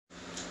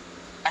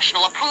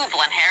congressional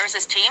approval, and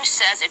Harris's team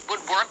says it would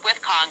work with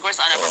Congress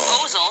on a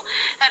proposal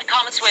that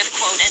comes with,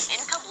 quote, an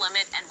income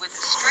limit and with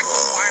strict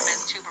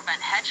requirements to prevent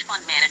hedge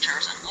fund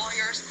managers and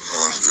lawyers.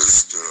 I'm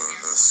just doing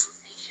this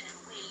video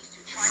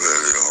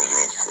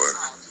real quick.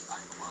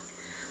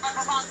 But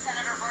Vermont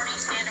Senator Bernie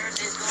Sanders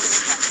is going to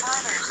step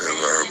further. Give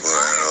everybody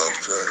an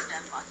update.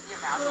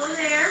 Hello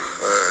there.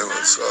 Hey,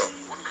 what's up?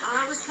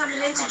 I was coming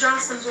in to draw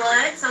some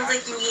blood. Sounds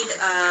like you need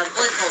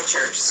blood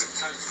cultures.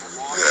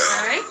 Yeah.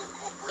 Alright?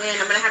 And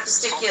I'm going to have to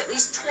stick you at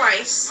least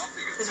twice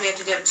because we have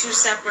to do 2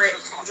 separate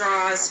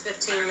draws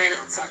 15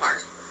 minutes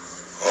apart.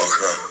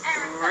 Okay.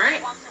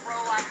 Alright. I'm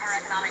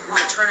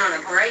going to turn on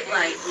a bright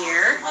light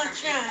here.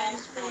 Okay.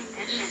 I've been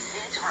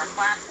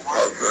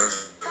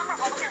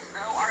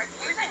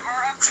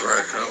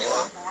drinking a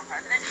lot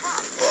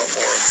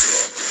more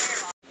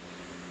so.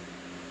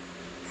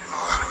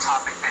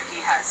 Topic that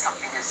he has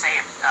something to say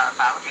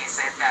about. He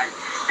said that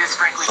this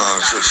frankly would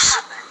not have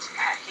happened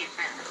had he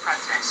been the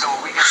president. So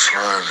we can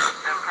hear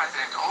the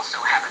president also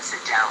have a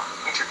sit-down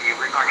interview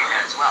regarding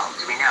that as well.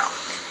 Do we know?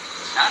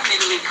 Not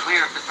immediately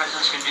clear if the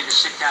president's going to do the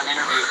sit-down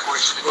interview. Of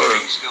course, a few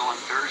days ago on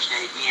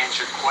Thursday, he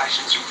answered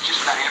questions from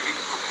just about every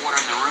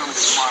reporter in the room. The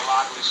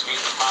Mar-a-Lago stayed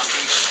with Palm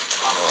Beach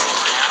for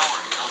an hour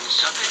on the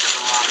subject of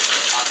the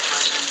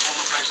president,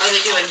 former president. Are they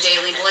doing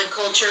daily blood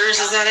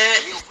cultures? Is that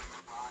it?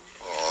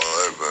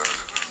 Oh, they've been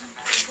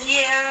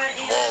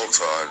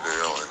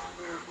multi-daily.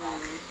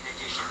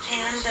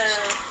 And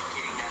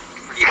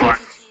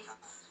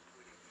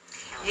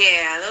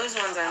yeah, those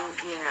ones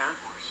yeah.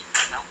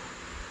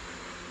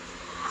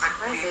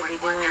 Why is they be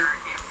doing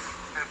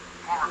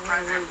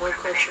blood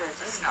culture?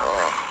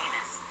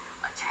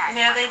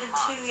 Yeah, they did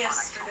 2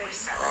 yesterday.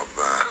 Not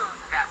bad.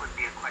 That would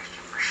be a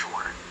question for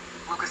sure.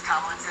 Lucas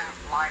Tomlinson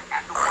live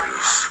at the White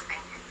House.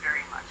 Thank you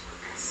very much,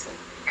 Lucas.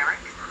 Eric?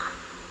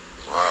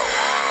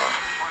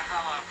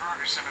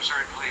 Ferguson,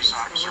 Missouri police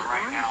officer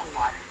right now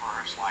fighting for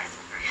his life,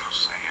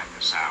 officials say at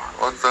this hour.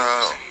 What the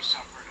hell? He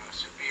suffered a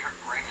severe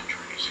brain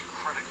injury. He's in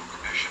critical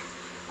condition.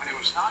 When he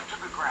was knocked to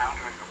the ground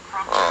during a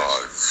protest,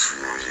 Oh,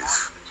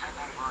 jeez. the 10th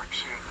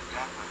anniversary of the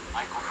death of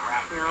Michael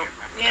Brown. No,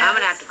 I'm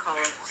gonna have to call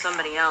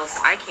somebody else.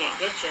 I can't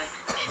get you,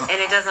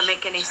 and it doesn't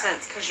make any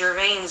sense because your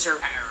veins are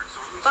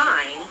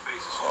fine,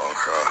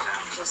 Okay.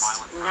 just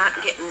not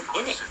getting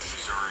in it.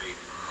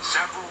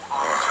 Several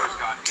officers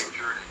got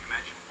injured, and you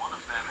mentioned one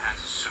of them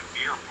has a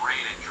severe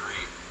brain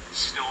injury,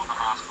 still in the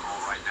hospital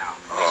right now.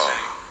 They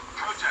say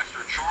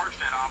protester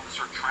charged at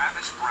Officer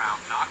Travis Brown,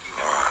 knocking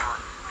him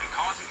over and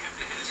causing him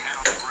to hit his head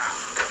on the ground.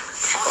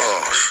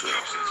 Oh, shit.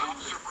 Says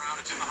Officer Brown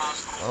is in the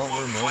hospital. I don't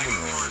remember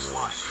fighting for his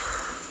life.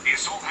 The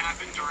assault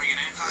happened during an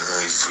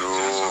anti-police protest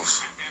on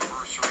the 10th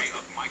anniversary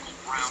of Michael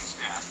Brown's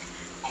death.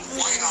 A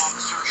white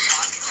officer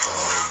shot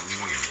Brown in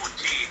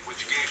 2014,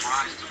 which gave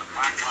rise to the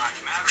Black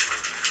Lives Matter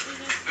movement.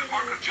 The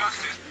Department of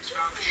Justice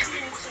found the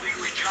shooting was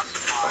legally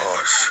justified by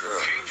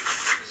changes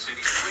within the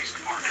city's police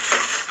department.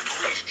 The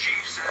police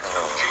chief said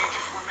no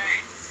changes were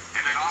made,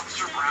 and that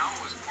Officer Brown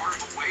was part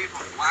of a wave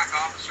of black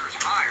officers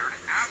hired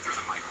after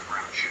the Michael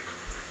Brown shooting.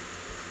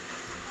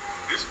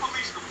 This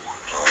police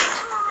department,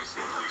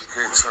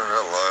 Can you turn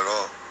that light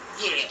off?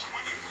 Yeah.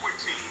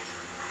 2014,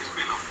 has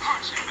been a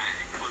punching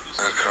bag for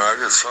this. And can I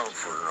get something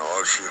for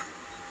nausea?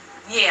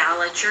 Yeah, I'll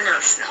let your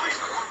nurse know.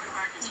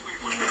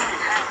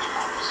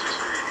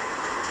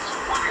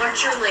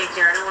 Watch your leg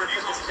there. I don't want to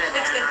put this bed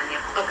down on you.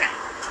 Okay.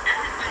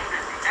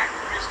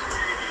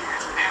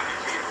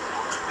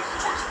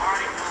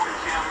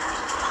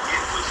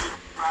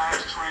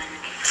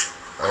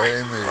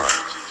 Amy.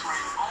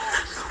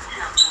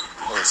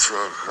 What's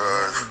up, guys? I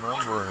don't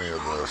remember any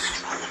of this.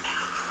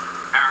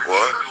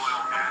 What?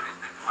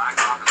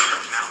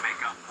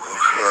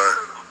 Okay.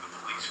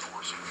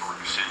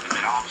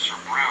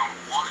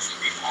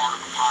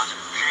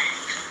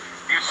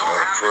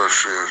 I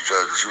appreciate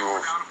that,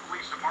 Jules.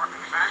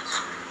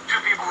 Two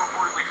people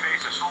reportedly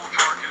face assault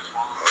charges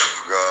while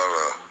I've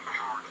got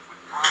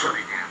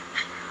property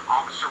damage.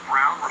 Officer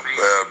Brown remains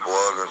bad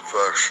blood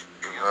infection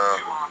Two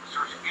now.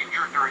 officers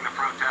injured during the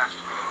protest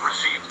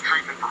received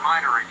treatment for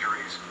minor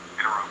injuries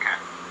and are okay.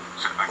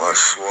 Send back My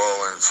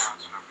swelling's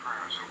thoughts and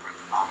prayers over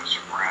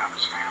Officer Brown,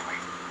 his family,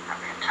 and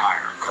the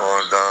entire.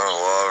 going down a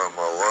lot on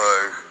my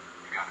leg.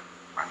 You got it,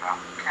 right now.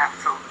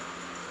 Absolutely.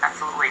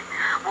 Absolutely.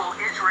 Well,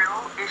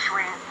 Israel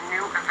issuing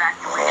new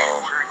evacuation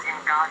orders in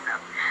Gaza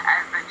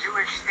as the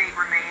Jewish state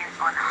remains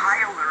on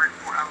high alert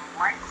for a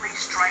likely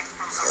strike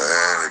from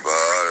Iran.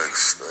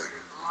 Antibiotics, they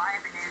Live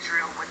in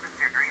Israel with the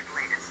very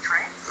latest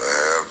trend.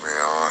 have me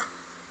on.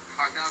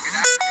 One of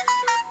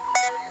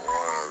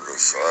the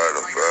side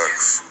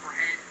effects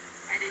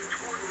is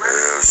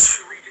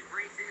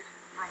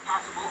from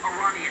possible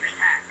Iranian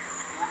attack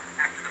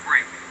after the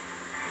break.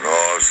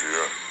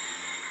 nausea.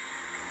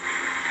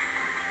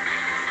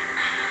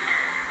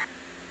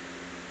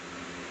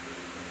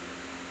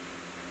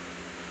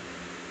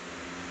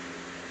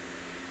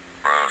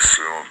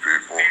 Suing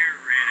people,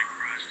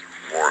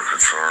 more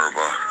concerned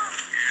about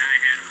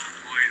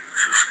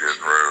just getting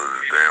rid of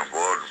the damn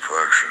blood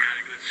infection.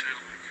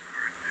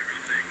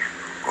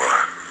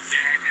 But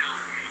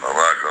I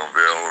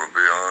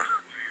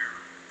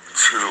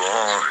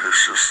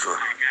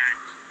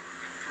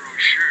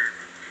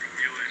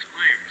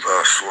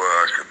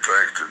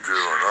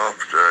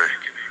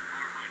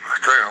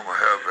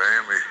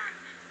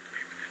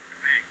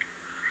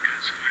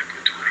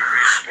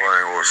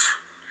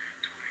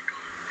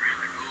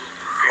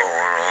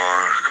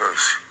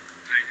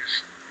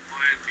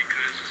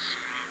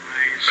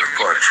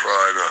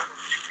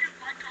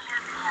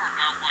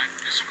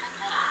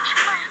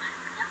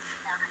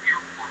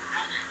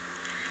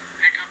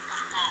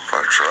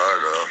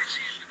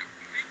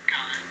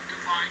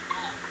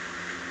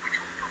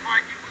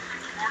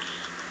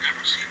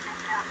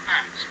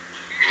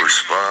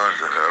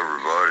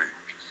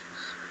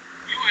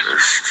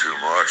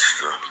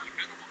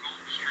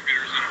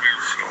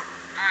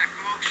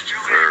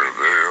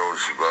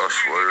Fairville's the best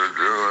way to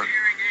do it.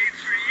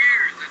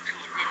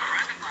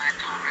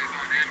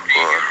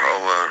 But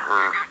I'll let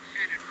her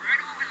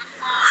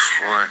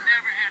explain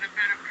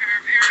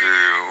to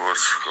you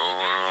what's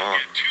going on.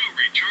 Two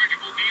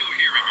rechargeable Neo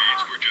hearing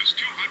aids for just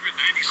 $297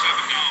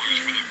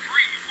 for the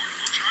free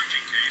portable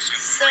charging case.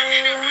 So,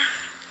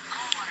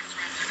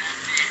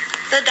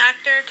 the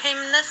doctor came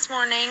this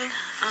morning.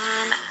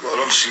 Let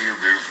them see your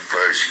beautiful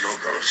face. You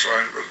don't gotta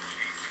sign it.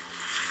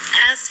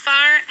 As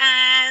far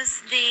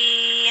as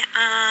the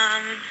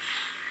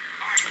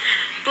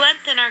blood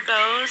thinner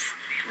goes,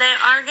 they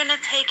are going to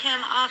take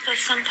him off of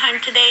sometime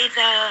today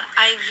the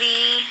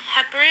IV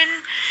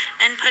heparin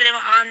and put him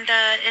on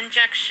the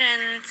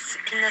injections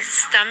in the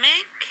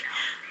stomach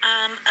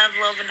of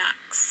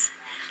Lovenox,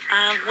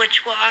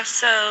 which will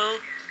also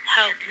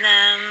help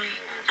them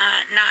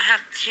not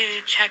have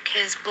to check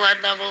his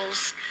blood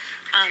levels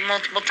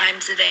multiple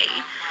times a day.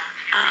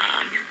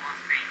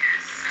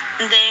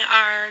 They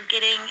are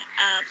getting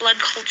blood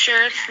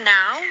cultures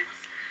now,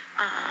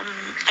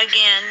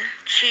 again,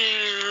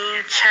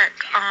 to check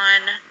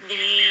on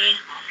the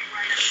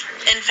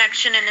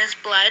infection in his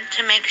blood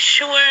to make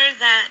sure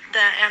that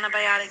the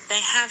antibiotic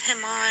they have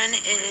him on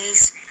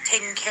is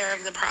taking care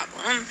of the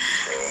problem.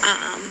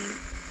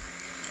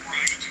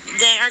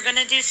 They are going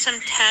to do some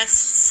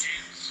tests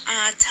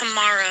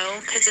tomorrow,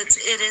 because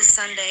it is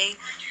Sunday,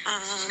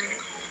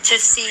 to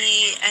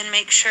see and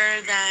make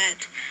sure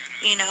that,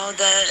 you know,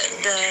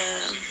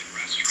 the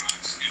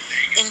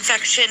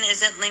infection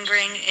isn't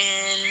lingering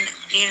in,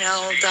 you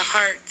know, the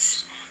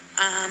heart,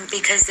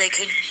 because they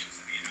could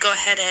go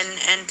ahead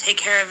and take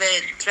care of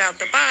it throughout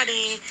the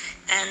body,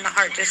 and the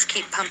heart just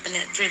keep pumping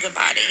it through the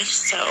body.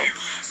 So,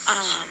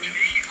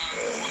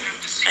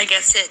 I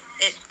guess it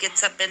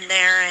gets up in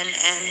there, and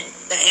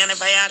the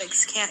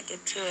antibiotics can't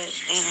get to it,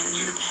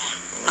 and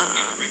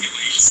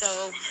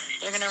so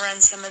they're going to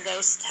run some of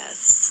those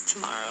tests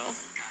tomorrow.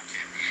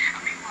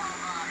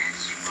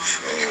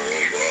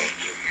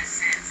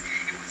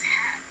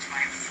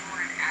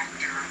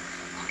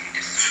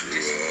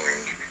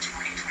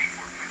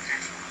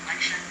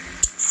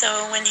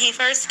 So when he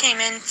first came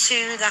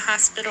into the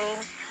hospital,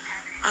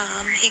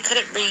 he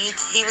couldn't breathe.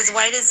 He was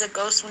white as a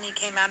ghost when he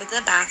came out of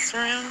the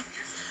bathroom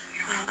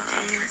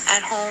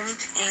at home,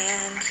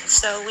 and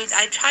so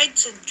I tried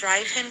to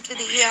drive him to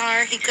the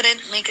ER. He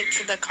couldn't make it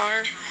to the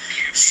car,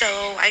 so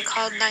I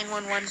called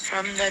 911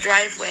 from the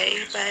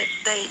driveway. But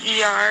the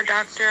ER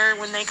doctor,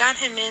 when they got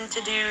him in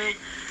to do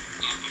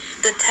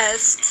the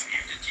test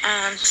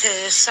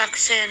to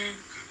suction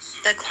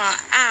the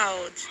clot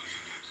out,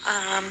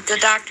 the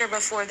doctor,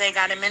 before they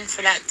got him in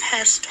for that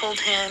test, told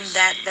him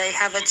that they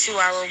have a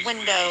 2-hour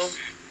window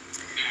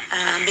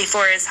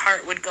before his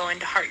heart would go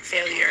into heart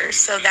failure.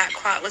 So that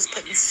clot was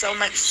putting so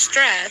much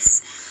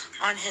stress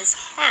on his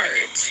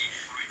heart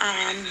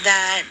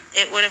that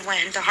it would have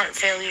went into heart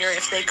failure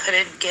if they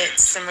couldn't get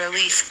some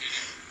relief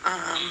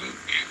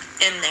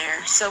in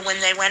there. So when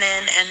they went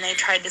in and they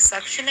tried to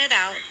suction it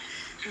out,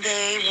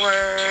 they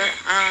were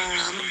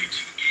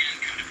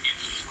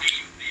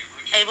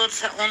able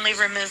to only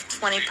remove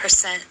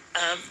 20%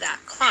 of that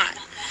clot.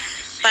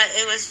 But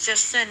it was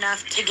just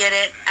enough to get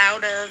it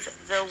out of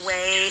the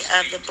way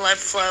of the blood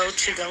flow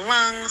to the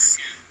lungs,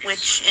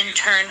 which in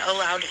turn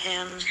allowed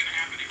him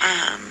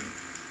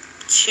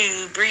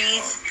to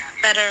breathe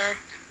better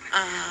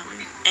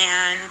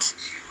and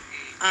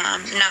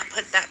not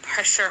put that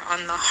pressure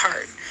on the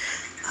heart.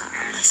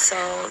 So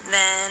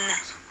then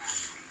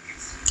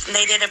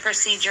they did a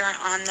procedure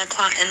on the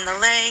clot in the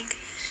leg,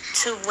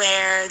 to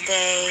where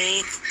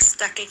they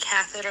stuck a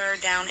catheter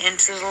down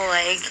into the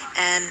leg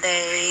and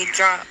they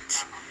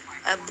dropped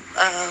a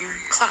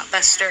clot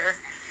buster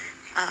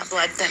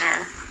blood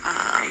thinner.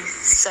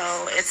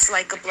 So it's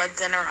like a blood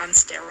thinner on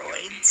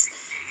steroids,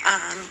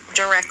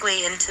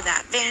 directly into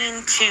that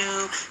vein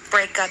to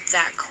break up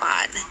that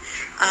clot.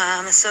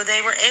 So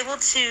they were able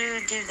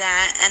to do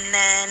that, and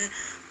then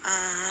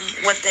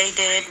what they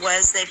did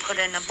was they put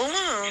in a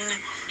balloon,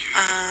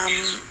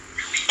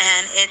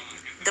 and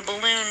the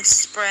balloon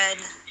spread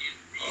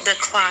the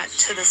clot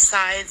to the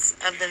sides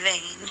of the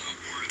vein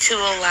to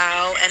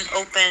allow and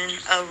open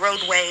a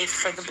roadway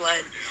for the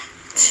blood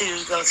to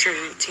go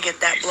through to get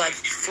that blood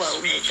flow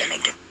moving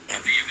again.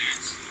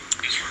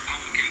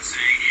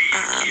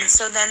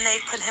 So then they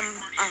put him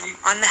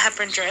on the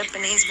heparin drip,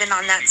 and he's been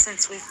on that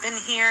since we've been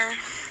here.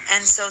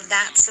 And so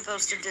that's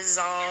supposed to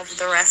dissolve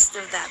the rest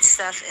of that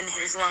stuff in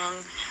his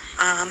lung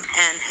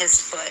and his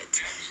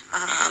foot.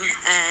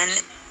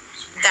 And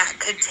that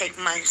could take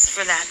months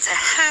for that to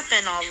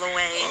happen all the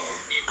way.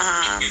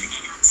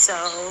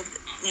 So,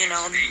 you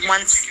know,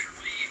 once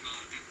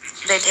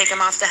they take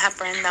him off the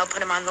heparin, they'll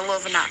put him on the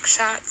Lovenox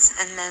shots,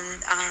 and then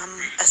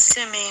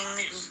assuming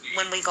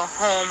when we go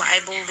home, I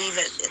believe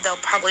they'll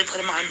probably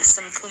put him on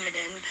some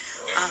Coumadin,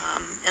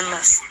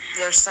 unless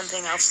there's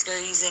something else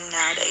they're using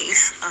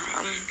nowadays.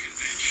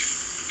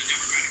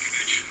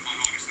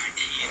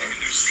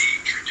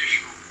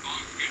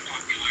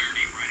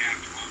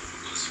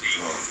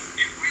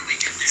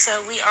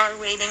 So we are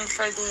waiting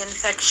for the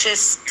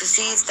infectious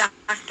disease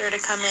doctor to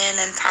come in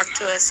and talk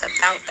to us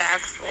about the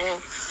actual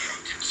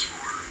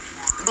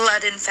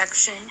blood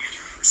infection.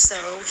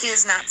 So he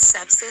is not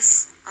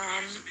sepsis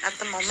at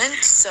the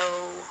moment, so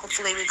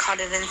hopefully we caught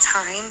it in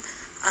time,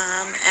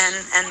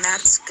 and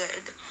that's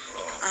good.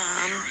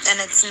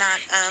 And it's not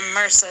a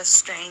MRSA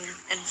strain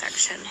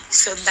infection,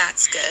 so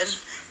that's good.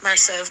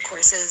 MRSA, of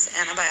course, is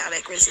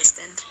antibiotic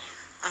resistant.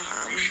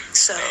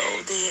 So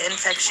the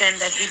infection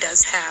that he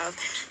does have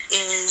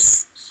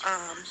is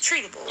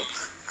treatable,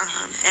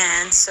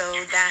 and so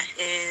that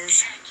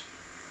is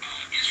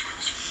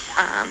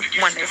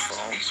wonderful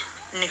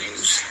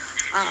news.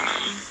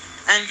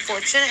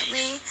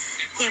 Unfortunately,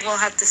 he will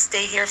have to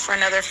stay here for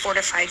another 4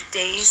 to 5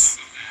 days.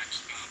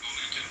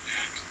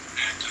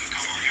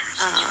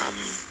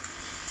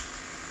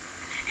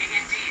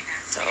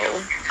 So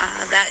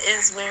that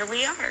is where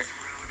we are.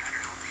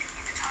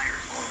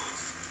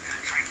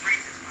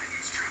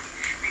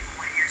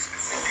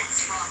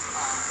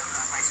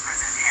 Vice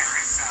President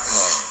Harris,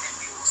 and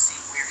we will see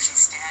where she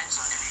stands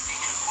on everything.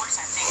 And of course,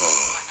 I think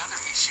another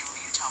issue,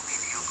 you tell me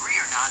if you agree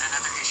or not,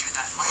 another issue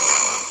that might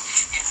come up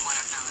in one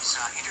of those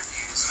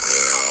interviews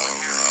with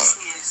Harris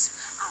is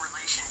her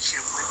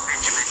relationship with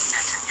Benjamin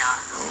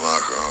Netanyahu. I'm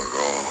not gonna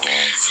go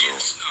home, so.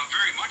 Yes,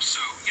 very much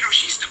so. You know,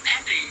 she's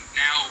depending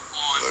now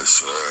on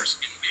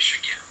voters in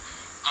Michigan.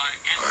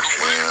 And a lot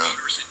of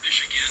voters in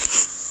Michigan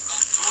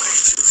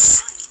voted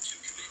to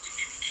commit to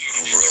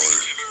indicating that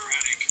the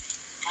Democratic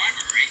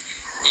primary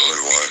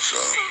really watch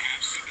that.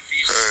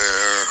 Hey,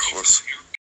 Eric, what's